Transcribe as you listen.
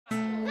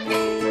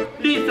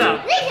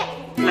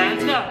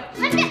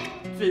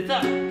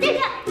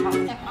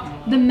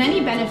The many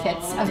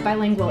benefits of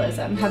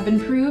bilingualism have been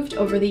proved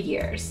over the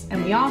years,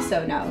 and we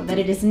also know that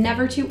it is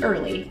never too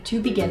early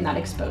to begin that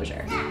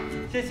exposure.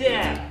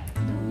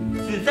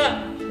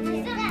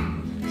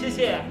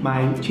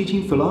 My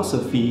teaching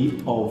philosophy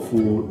of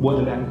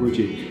world language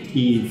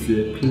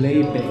is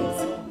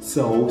play-based.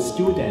 So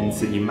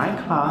students in my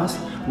class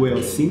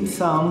will sing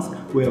songs,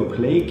 will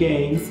play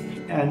games,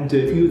 and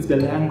use the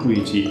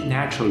language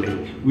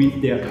naturally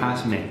with their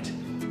classmates.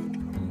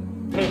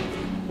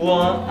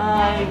 我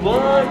爱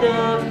我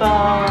的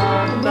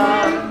爸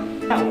爸。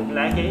那我们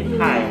来给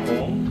彩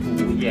虹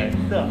涂颜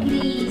色。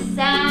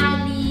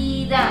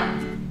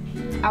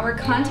Our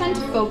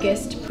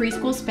content-focused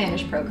preschool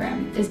Spanish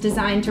program is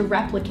designed to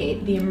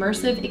replicate the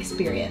immersive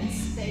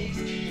experience.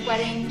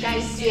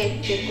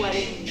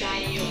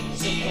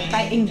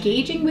 By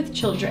engaging with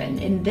children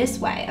in this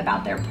way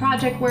about their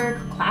project work,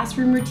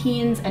 classroom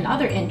routines, and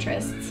other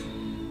interests,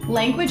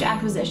 language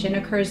acquisition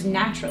occurs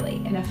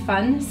naturally in a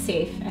fun,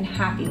 safe, and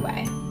happy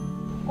way.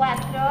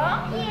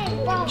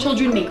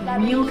 Children make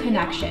real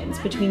connections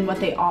between what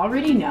they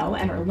already know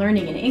and are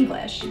learning in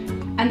English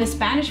and the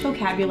Spanish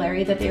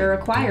vocabulary that they are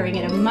acquiring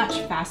at a much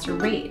faster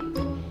rate.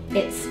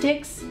 It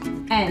sticks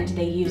and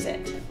they use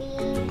it.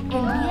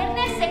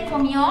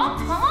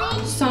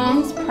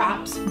 Songs,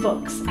 props,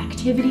 books,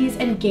 activities,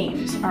 and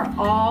games are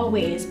all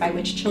ways by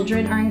which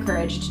children are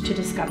encouraged to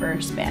discover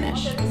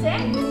Spanish.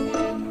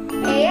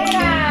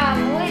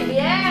 Muy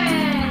bien.